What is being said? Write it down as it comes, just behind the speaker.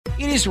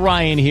It is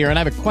Ryan here, and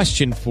I have a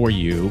question for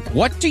you.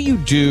 What do you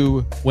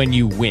do when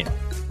you win?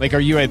 Like, are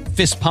you a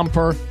fist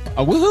pumper,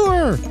 a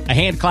woohooer, a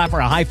hand clapper,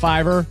 a high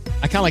fiver?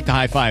 I kind of like the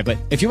high five, but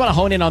if you want to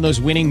hone in on those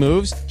winning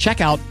moves,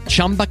 check out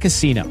Chumba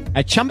Casino.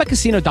 At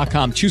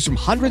ChumbaCasino.com, choose from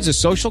hundreds of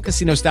social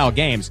casino-style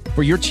games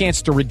for your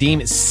chance to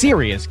redeem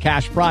serious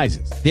cash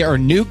prizes. There are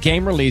new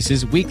game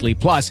releases weekly,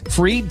 plus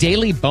free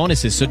daily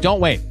bonuses. So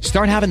don't wait.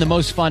 Start having the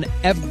most fun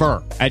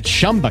ever at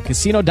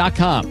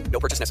ChumbaCasino.com. No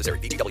purchase necessary.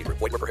 VGW Group.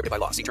 Void where prohibited by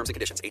law. See terms and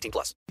conditions.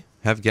 18+.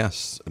 Have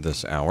guests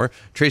this hour.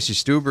 Tracey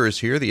Steuber is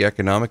here, the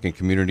Economic and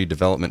Community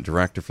Development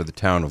Director for the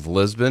town of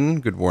Lisbon.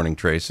 Good morning,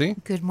 Tracey.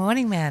 Good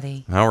morning,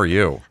 Maddie. How are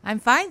you? I'm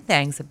fine,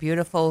 thanks. A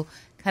beautiful,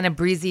 kind of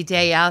breezy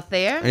day out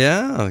there.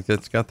 Yeah,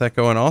 it's got that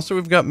going. Also,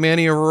 we've got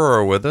Manny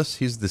Arora with us.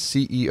 He's the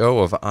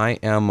CEO of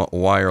IM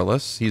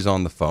Wireless. He's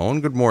on the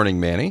phone. Good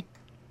morning, Manny.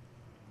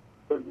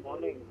 Good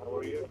morning. How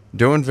are you?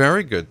 Doing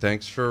very good.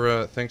 Thanks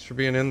for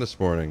being in this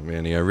morning,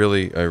 Manny. I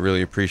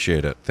really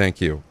appreciate it.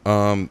 Thank you.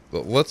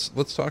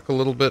 Let's talk a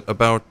little bit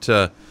about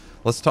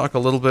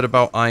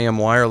IM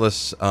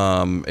Wireless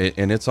and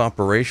its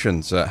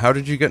operations. How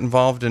did you get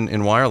involved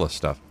in wireless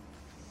stuff?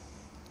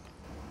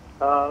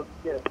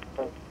 Yes.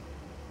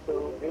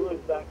 So it was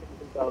back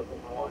in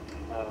 2001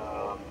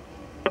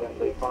 when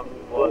the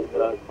economy was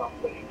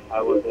something.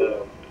 I was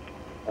a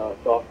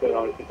software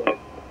architect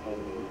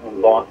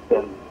in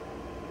Boston,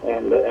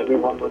 and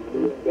everyone was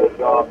losing their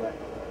job and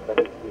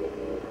started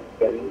to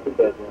get into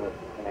business.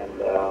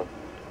 And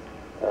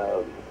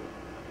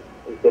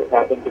it just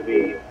happened to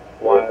be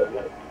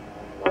wireless.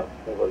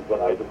 It was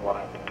what I didn't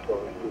want to go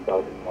in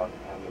 2001.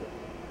 And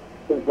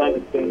since then,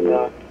 it's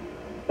been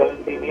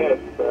 17 years.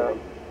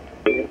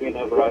 We've been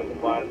a Verizon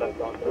Wireless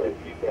authorized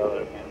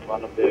retailer and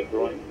one of their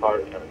growing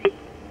partners.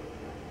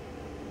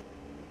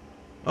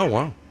 Oh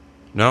wow!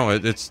 No,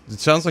 it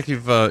sounds like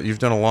you've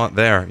done a lot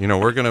there. You know,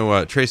 we're going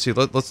to Tracey.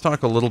 Let's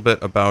talk a little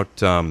bit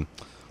about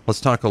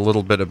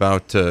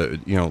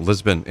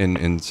Lisbon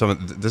and some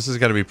of this is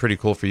going to be pretty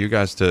cool for you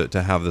guys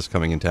to have this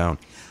coming in town.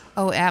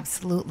 Oh,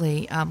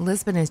 absolutely.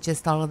 Lisbon is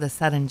just all of a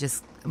sudden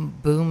just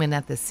booming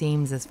at the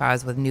seams as far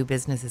as with new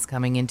businesses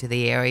coming into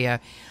the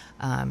area.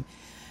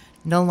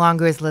 No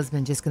longer is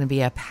Lisbon just going to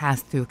be a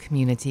pass-through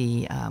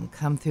community.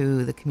 Come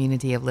through the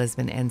community of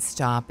Lisbon and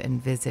stop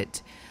and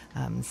visit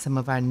some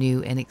of our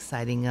new and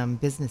exciting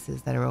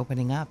businesses that are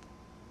opening up.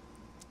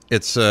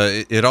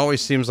 It always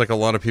seems like a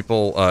lot of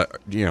people,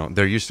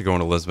 they're used to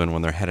going to Lisbon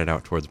when they're headed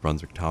out towards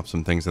Brunswick Tops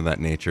and things of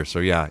that nature. So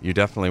yeah, you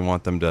definitely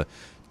want them to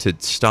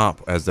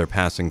stop as they're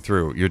passing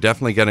through. You're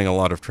definitely getting a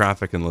lot of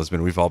traffic in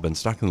Lisbon. We've all been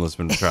stuck in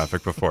Lisbon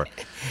traffic before.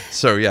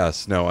 So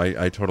yes, no,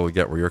 I totally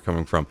get where you're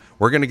coming from.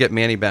 We're going to get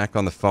Manny back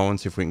on the phone,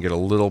 see if we can get a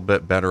little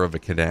bit better of a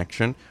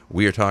connection.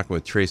 We are talking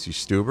with Tracey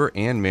Steuber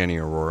and Manny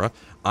Arora.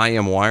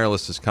 IM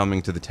Wireless is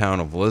coming to the town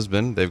of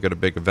Lisbon. They've got a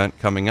big event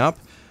coming up.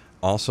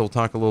 Also, we'll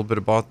talk a little bit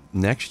about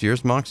next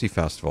year's Moxie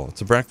Festival.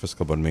 It's a breakfast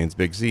club on Maine's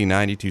Big Z,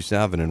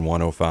 92.7 and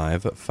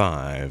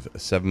 105.5,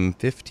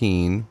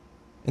 7:15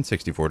 and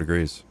 64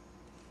 degrees.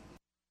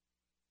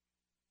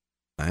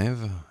 I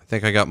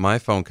think I got my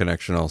phone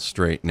connection all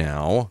straight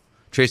now.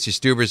 Tracey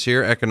Steuber's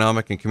here,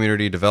 Economic and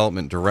Community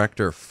Development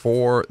Director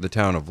for the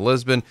town of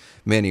Lisbon.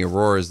 Manny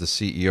Arora is the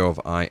CEO of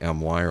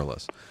IM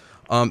Wireless.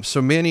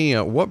 So Manny,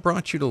 what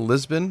brought you to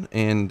Lisbon,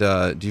 and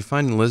do you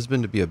find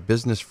Lisbon to be a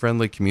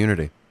business-friendly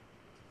community?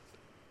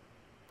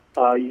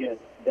 Yes,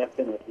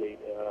 definitely.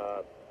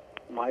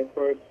 My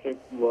first trip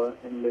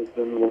in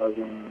Lisbon was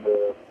in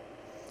the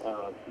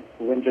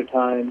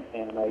wintertime,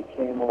 and I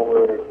came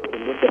over to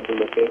look at the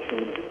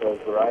location because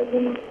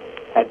Verizon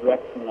had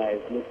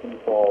recognized Lisbon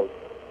Falls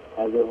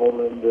as a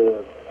hole in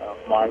the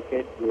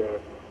market where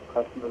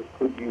customers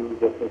could use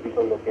the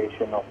physical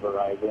location of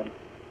Verizon.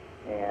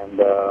 And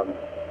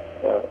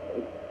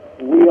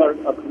we are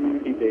a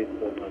community-based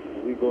business.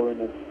 We go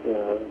in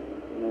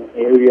an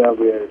area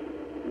where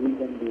we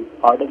can be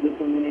part of the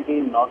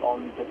community, not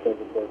only just as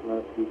a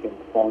business. We can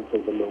sponsor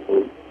the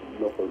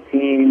local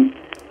team,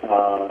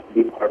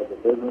 be part of the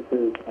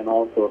businesses, and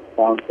also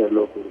sponsor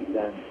local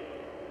events.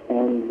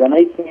 And when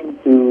I came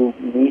to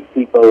meet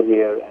people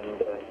here and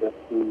just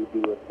to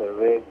do a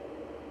survey,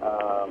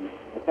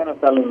 I kind of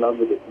fell in love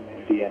with the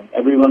community, and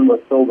everyone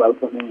was so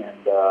welcoming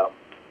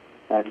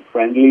and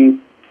friendly.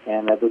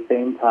 And at the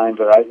same time,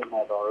 Verizon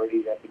had already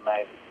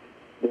recognized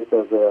this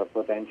as a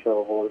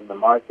potential hole in the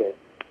market.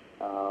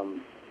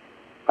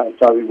 I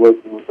started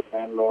working with the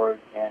landlord,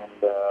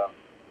 and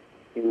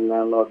even the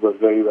landlord was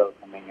very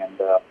welcoming. And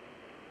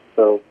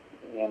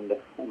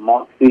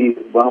Moxie,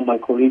 one of my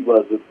colleagues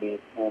was with me,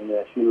 and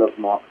she loves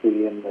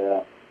Moxie, and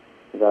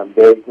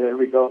there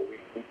we go.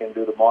 We can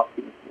do the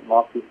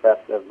Moxie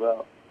Fest as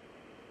well.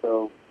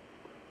 So,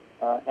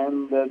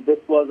 and this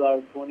was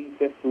our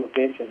 25th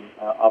location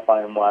of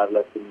IM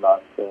Wireless in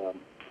last,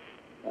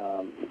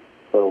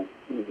 so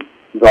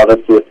got us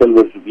to a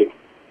silver jubilee.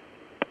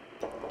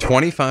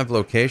 25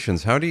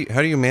 locations. How do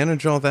you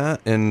manage all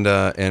that? And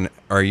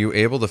are you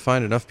able to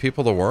find enough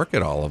people to work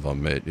at all of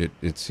them?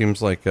 It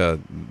seems like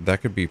that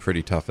could be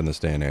pretty tough in this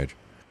day and age.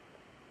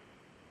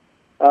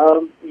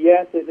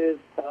 Yes, it is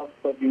tough,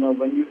 but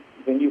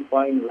when you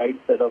find right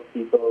set of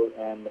people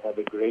and have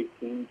a great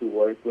team to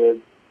work with,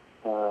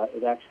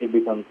 it actually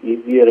becomes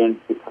easier and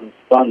it becomes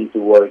fun to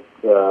work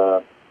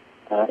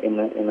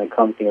in a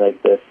company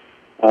like this.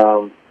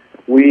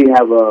 We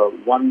have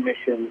one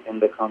mission in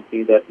the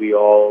company that we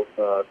all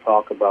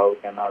talk about,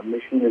 and our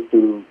mission is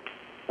to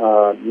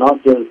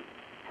not just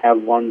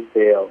have one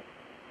sale.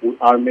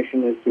 Our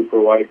mission is to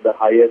provide the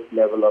highest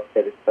level of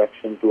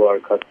satisfaction to our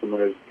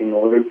customers in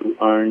order to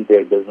earn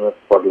their business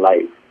for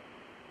life.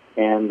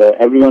 And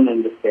everyone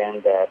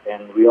understands that,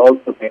 and we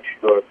also make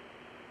sure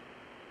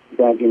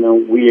that,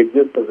 we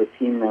exist as a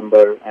team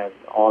member, as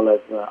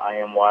I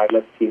Am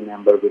Wireless team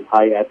member with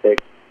high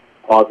ethics,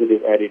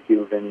 positive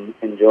attitude, and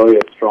enjoy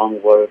a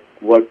strong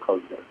work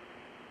culture.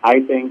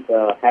 I think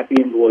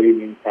happy employee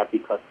means happy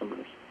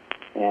customers,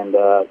 and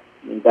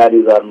that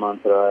is our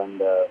mantra, and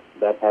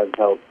that has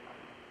helped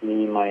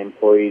me, my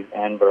employees,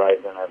 and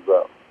Verizon as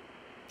well.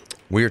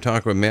 We are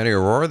talking with Manny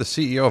Arora, the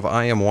CEO of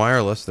I Am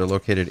Wireless. They're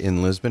located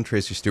in Lisbon.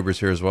 Tracey Steuber's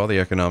here as well, the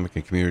Economic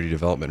and Community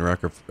Development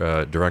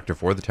Director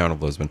for the town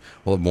of Lisbon.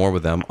 We'll have more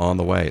with them on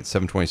the way. It's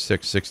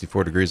 726,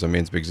 64 degrees on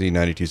Maine's Big Z,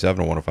 92.7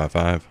 and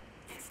 105.5.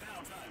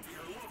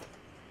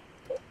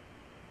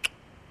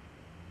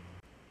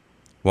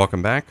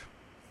 Welcome back.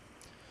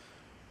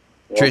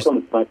 Welcome.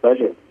 It's my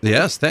pleasure.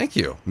 Yes, thank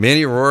you.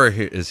 Manny Arora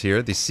is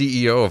here, the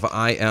CEO of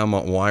I Am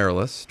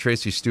Wireless.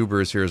 Tracey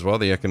Steuber is here as well,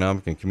 the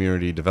Economic and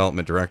Community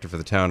Development Director for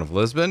the town of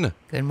Lisbon.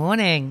 Good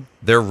morning.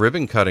 Their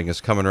ribbon cutting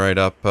is coming right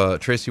up.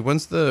 Tracey,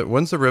 when's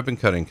the ribbon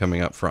cutting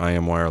coming up for I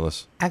Am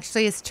Wireless?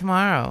 Actually, it's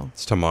tomorrow.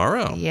 It's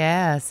tomorrow?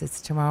 Yes, it's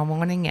tomorrow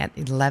morning at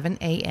 11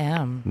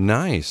 a.m.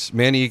 Nice.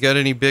 Manny, you got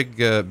any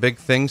big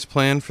things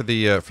planned for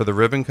the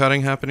ribbon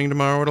cutting happening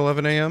tomorrow at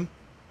 11 a.m.?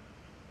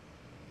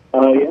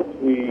 Yes,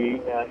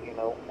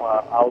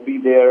 I'll be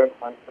there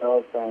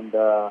myself, and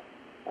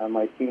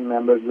my team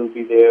members will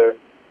be there.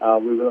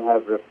 We will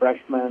have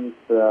refreshments,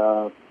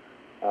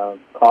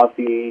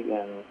 coffee,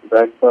 and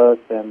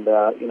breakfast, and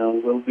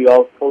we'll be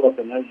all full of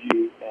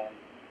energy. And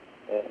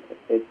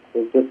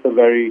it's just a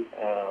very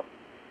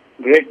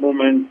great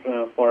moment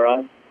for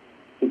us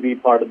to be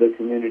part of the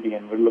community,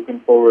 and we're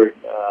looking forward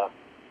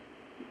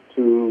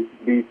to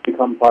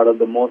become part of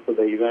the most of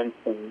the events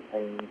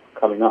and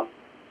coming up.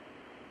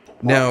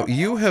 Now,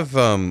 you have,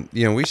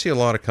 we see a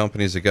lot of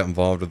companies that get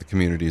involved with the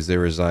communities they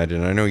reside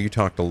in. I know you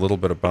talked a little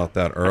bit about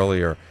that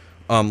earlier.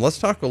 Let's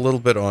talk a little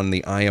bit on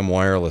the I Am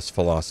Wireless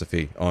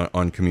philosophy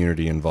on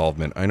community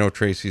involvement. I know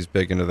Tracey's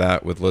big into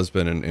that with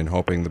Lisbon and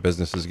hoping the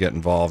businesses get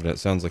involved, and it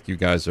sounds like you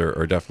guys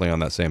are definitely on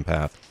that same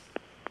path.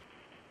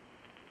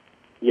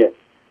 Yes.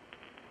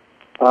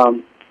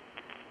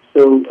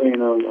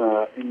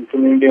 In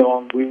community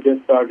home, we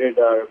just started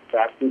our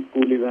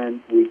back-to-school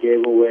event. We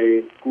gave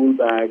away school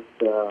bags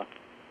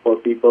for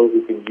people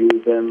who can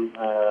use them.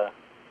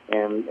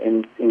 And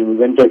in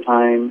winter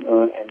time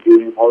and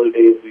during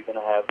holidays, we're going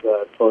to have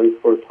toys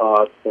for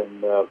tots.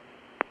 And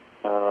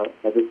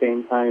at the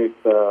same time,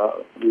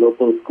 if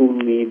local school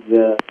needs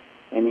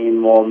any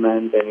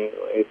involvement,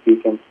 if we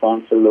can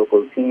sponsor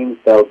local teams,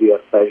 that'll be a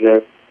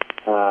pleasure.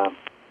 The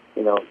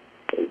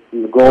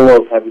goal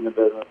of having a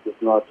business is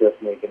not just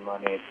making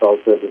money; it's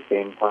also at the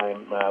same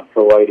time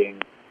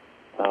providing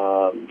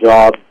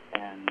jobs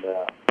and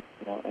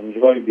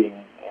enjoy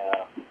being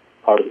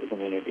part of the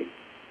community.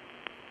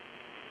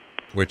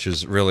 Which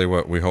is really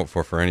what we hope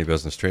for any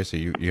business. Tracey,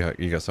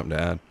 you got something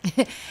to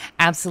add?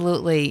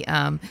 Absolutely,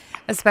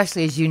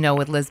 especially as you know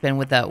with Lisbon,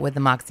 with the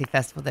Moxie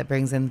Festival that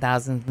brings in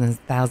thousands and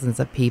thousands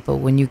of people.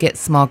 When you get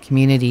small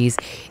communities,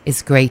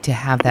 it's great to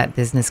have that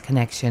business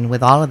connection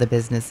with all of the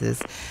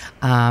businesses,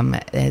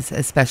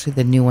 especially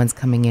the new ones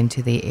coming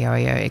into the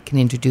area. It can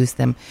introduce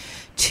them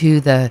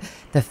to the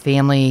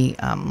family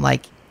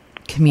like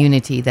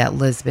community that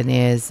Lisbon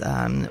is,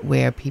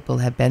 where people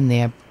have been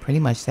there pretty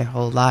much their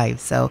whole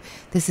lives. So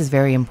this is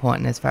very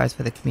important as far as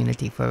for the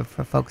community, for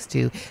folks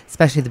to,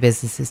 especially the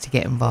businesses, to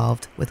get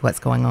involved with what's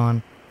going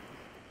on.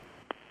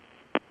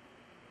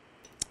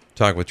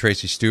 Talk with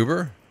Tracey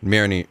Steuber,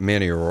 Manny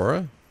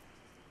Arora.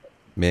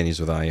 Manny's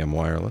with I Am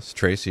Wireless.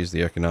 Tracey is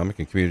the Economic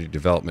and Community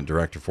Development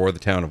Director for the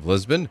town of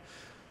Lisbon.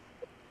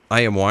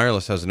 I Am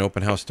Wireless has an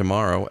open house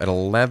tomorrow at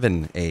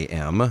 11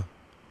 a.m.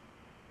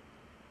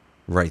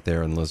 right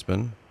there in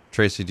Lisbon.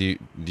 Tracey, do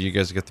you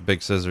guys get the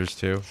big scissors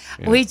too?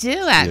 We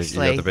do,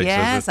 actually. You got the big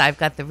yes, scissors? I've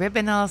got the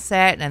ribbon all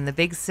set and the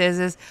big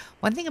scissors.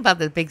 One thing about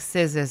the big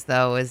scissors,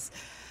 though, is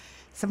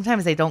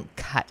sometimes they don't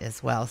cut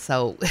as well.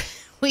 So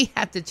we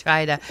have to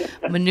try to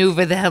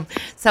maneuver them.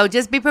 So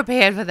just be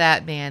prepared for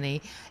that,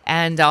 Manny.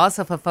 And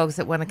also for folks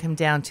that want to come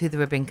down to the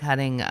ribbon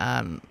cutting,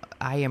 I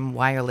Am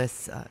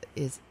Wireless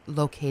is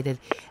located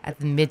at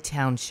the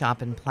Midtown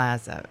Shopping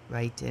Plaza,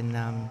 right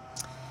in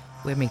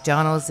where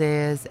McDonald's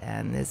is,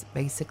 and there's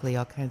basically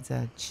all kinds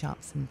of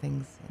shops and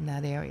things in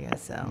that area.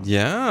 So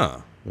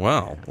yeah,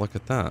 wow, look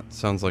at that.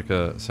 Sounds like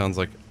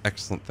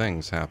excellent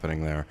things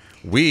happening there.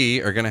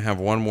 We are going to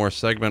have one more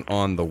segment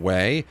on the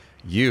way.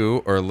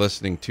 You are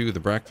listening to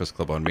The Breakfast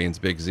Club on Maine's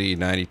Big Z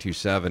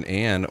 92.7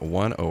 and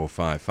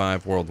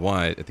 105.5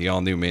 worldwide at the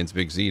all-new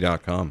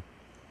mainsbigz.com.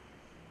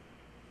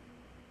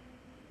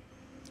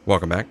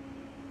 Welcome back.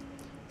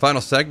 Final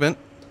segment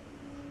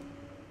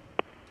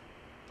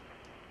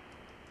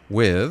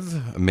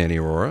with Manny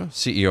Arora,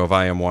 CEO of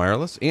IM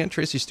Wireless, and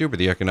Tracey Steuber,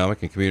 the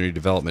Economic and Community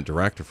Development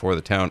Director for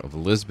the town of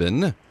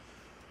Lisbon.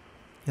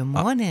 Good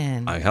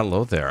morning.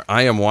 Hello there.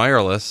 IM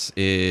Wireless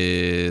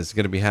is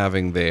going to be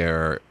having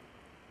their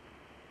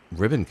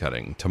ribbon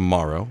cutting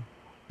tomorrow.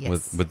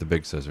 Yes. with the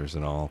big scissors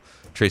and all.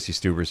 Tracey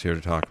Steuber's here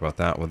to talk about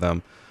that with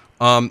them.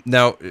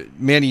 Now,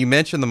 Manny, you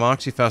mentioned the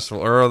Moxie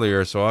Festival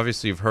earlier, so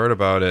obviously you've heard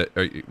about it.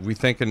 Are we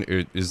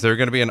thinking, is there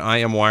going to be an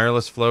IM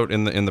Wireless float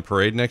in the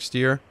parade next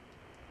year?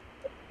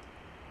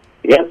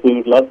 Yes, we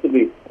would love to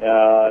be.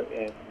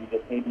 And we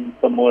just need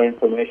some more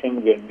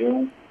information. We're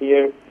new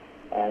here,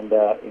 and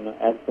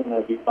as soon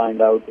as we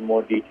find out the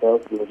more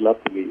details, we would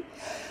love to be.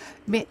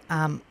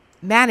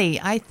 Manny,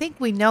 I think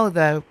we know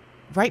the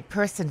right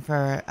person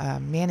for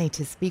Manny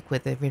to speak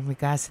with in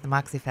regards to the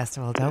Moxie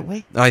Festival, don't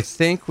we? I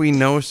think we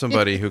know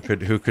somebody who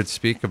could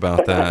speak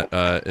about that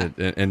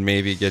and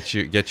maybe get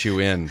you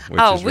in.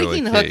 Which is we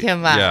really can key. hook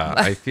him up. Yeah,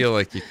 I feel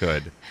like you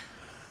could.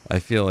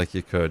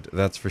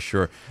 That's for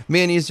sure.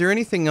 Manny, is there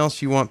anything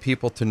else you want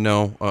people to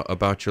know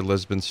about your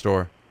Lisbon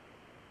store?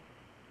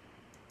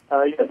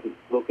 Yes, it's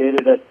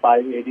located at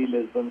 580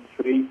 Lisbon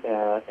Street.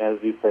 As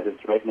you said,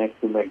 it's right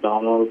next to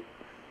McDonald's.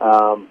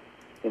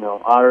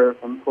 Our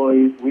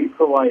employees, we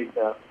provide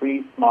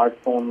free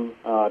smartphone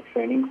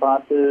training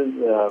classes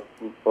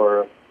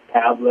for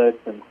tablets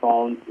and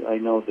phones. I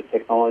know the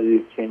technology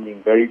is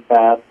changing very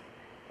fast.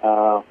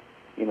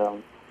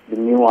 The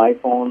new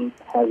iPhone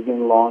has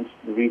been launched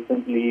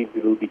recently.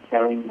 We will be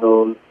carrying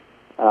those.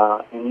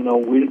 And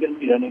we're going to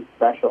be running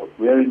specials.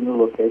 We're in new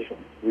locations.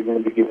 We're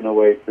going to be giving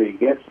away free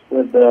gifts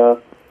with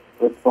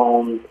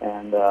phones,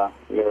 and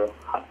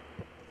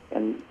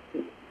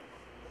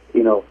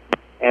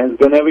and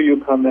whenever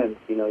you come in,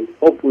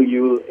 hopefully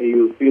you'll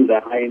feel the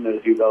high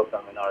energy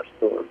welcome in our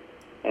store.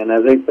 And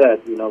as I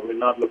said, we're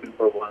not looking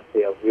for one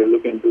sale. We're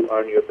looking to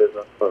earn your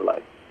business for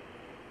life.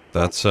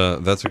 That's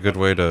a good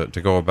way to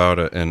go about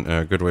it, and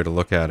a good way to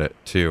look at it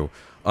too.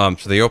 So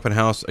the open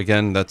house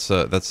again,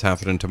 that's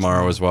happening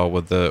tomorrow as well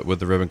with the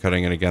ribbon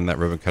cutting, and again that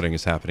ribbon cutting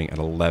is happening at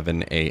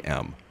 11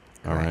 a.m.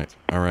 All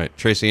right.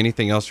 Tracey,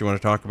 anything else you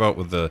want to talk about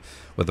with the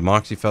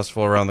Moxie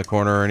Festival around the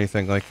corner or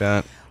anything like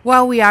that?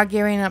 Well, we are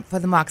gearing up for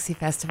the Moxie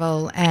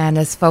Festival, and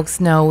as folks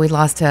know, we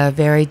lost a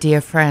very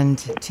dear friend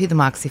to the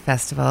Moxie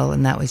Festival,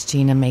 and that was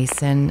Gina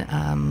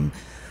Mason,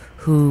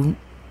 who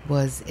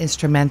was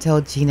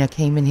instrumental. Gina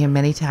came in here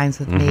many times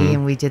with me,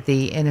 and we did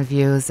the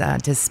interviews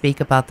to speak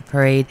about the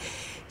parade.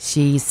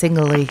 She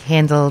singly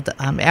handled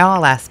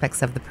all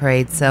aspects of the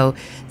parade, so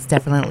it's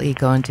definitely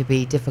going to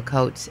be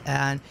difficult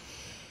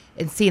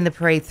in seeing the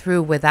parade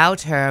through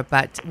without her,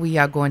 but we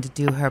are going to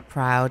do her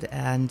proud.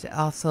 And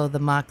also the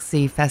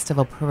Moxie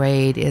Festival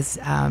Parade is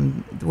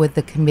with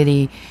the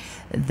committee.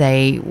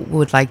 They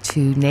would like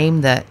to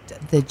name the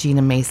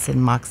Gina Mason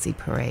Moxie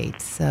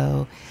Parade,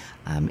 so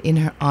in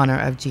her honor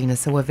of Gina.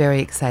 So we're very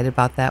excited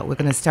about that. We're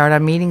going to start our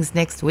meetings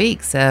next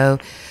week, so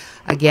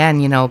again,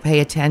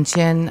 pay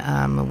attention.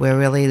 We're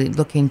really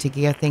looking to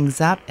gear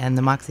things up, and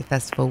the Moxie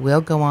Festival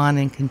will go on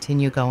and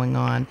continue going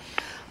on.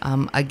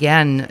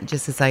 Again,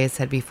 just as I had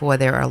said before,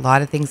 there are a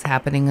lot of things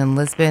happening in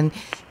Lisbon.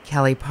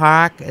 Kelly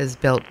Park has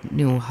built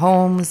new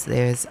homes.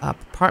 There's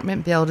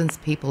apartment buildings,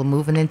 people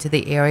moving into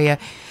the area.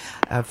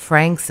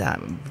 Frank's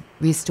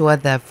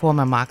restored the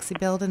former Moxie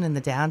building in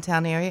the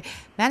downtown area.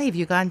 Manny, have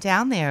you gone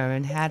down there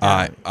and had?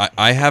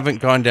 I haven't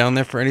gone down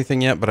there for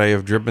anything yet, but I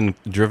have driven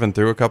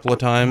through a couple of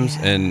times,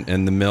 and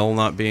the mill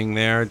not being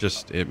there,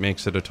 it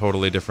makes it a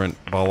totally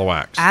different ball of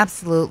wax.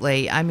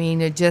 Absolutely. I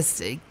mean, it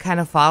just kind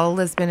of follow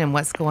Lisbon and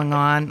what's going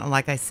on.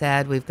 Like I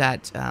said, we've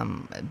got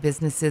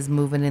businesses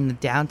moving in the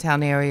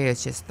downtown area.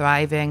 It's just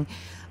thriving.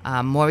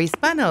 Maurice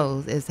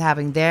Bueno is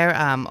having their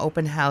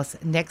open house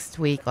next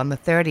week on the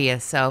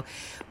 30th. So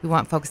we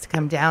want folks to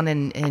come down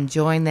and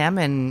join them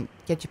and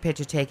get your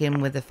picture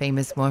taken with the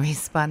famous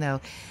Maurice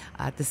Bueno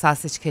at the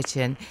Sausage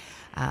Kitchen.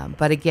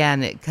 But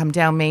again, come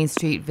down Main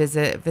Street,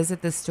 visit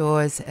the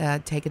stores,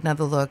 take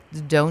another look.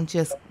 Don't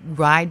just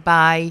ride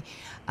by,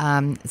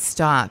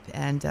 stop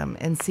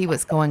and see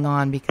what's going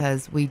on,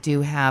 because we do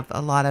have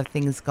a lot of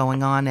things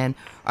going on and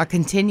are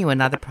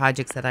continuing other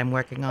projects that I'm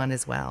working on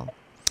as well.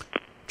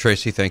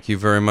 Tracey, thank you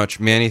very much.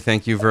 Manny,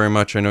 thank you very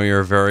much. I know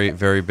you're a very,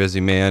 very busy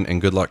man, and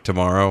good luck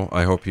tomorrow.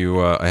 I hope you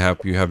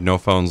have no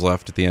phones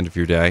left at the end of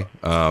your day.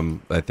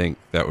 I think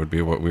that would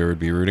be what we would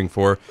be rooting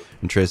for.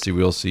 And Tracey,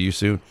 we'll see you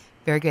soon.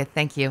 Very good.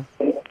 Thank you.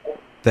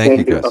 Thank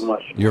you, guys. So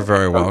much. You're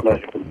very welcome.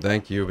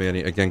 Thank you, Manny.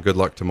 Again, good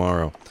luck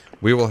tomorrow.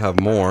 We will have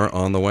more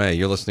on the way.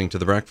 You're listening to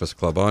The Breakfast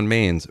Club on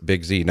Maine's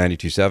Big Z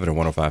 92.7 and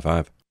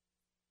 105.5.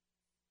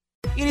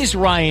 It is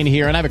Ryan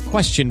here, and I have a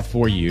question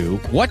for you.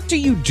 What do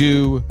you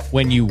do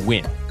when you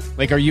win?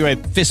 Like, are you a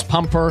fist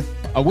pumper?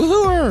 A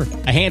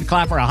woohooer, a hand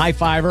clapper, a high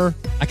fiver.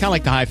 I kind of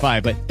like the high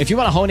five, but if you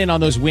want to hone in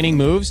on those winning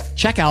moves,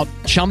 check out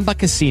Chumba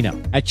Casino.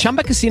 At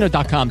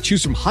ChumbaCasino.com,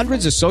 choose from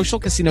hundreds of social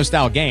casino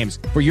style games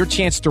for your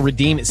chance to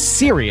redeem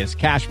serious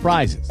cash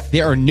prizes.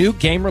 There are new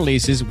game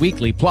releases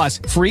weekly, plus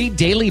free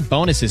daily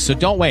bonuses. So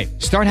don't wait.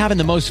 Start having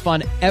the most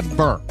fun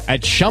ever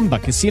at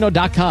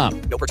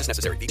ChumbaCasino.com. No purchase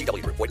necessary.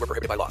 VGW Group. Void where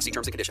prohibited by law. See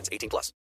terms and conditions. 18+.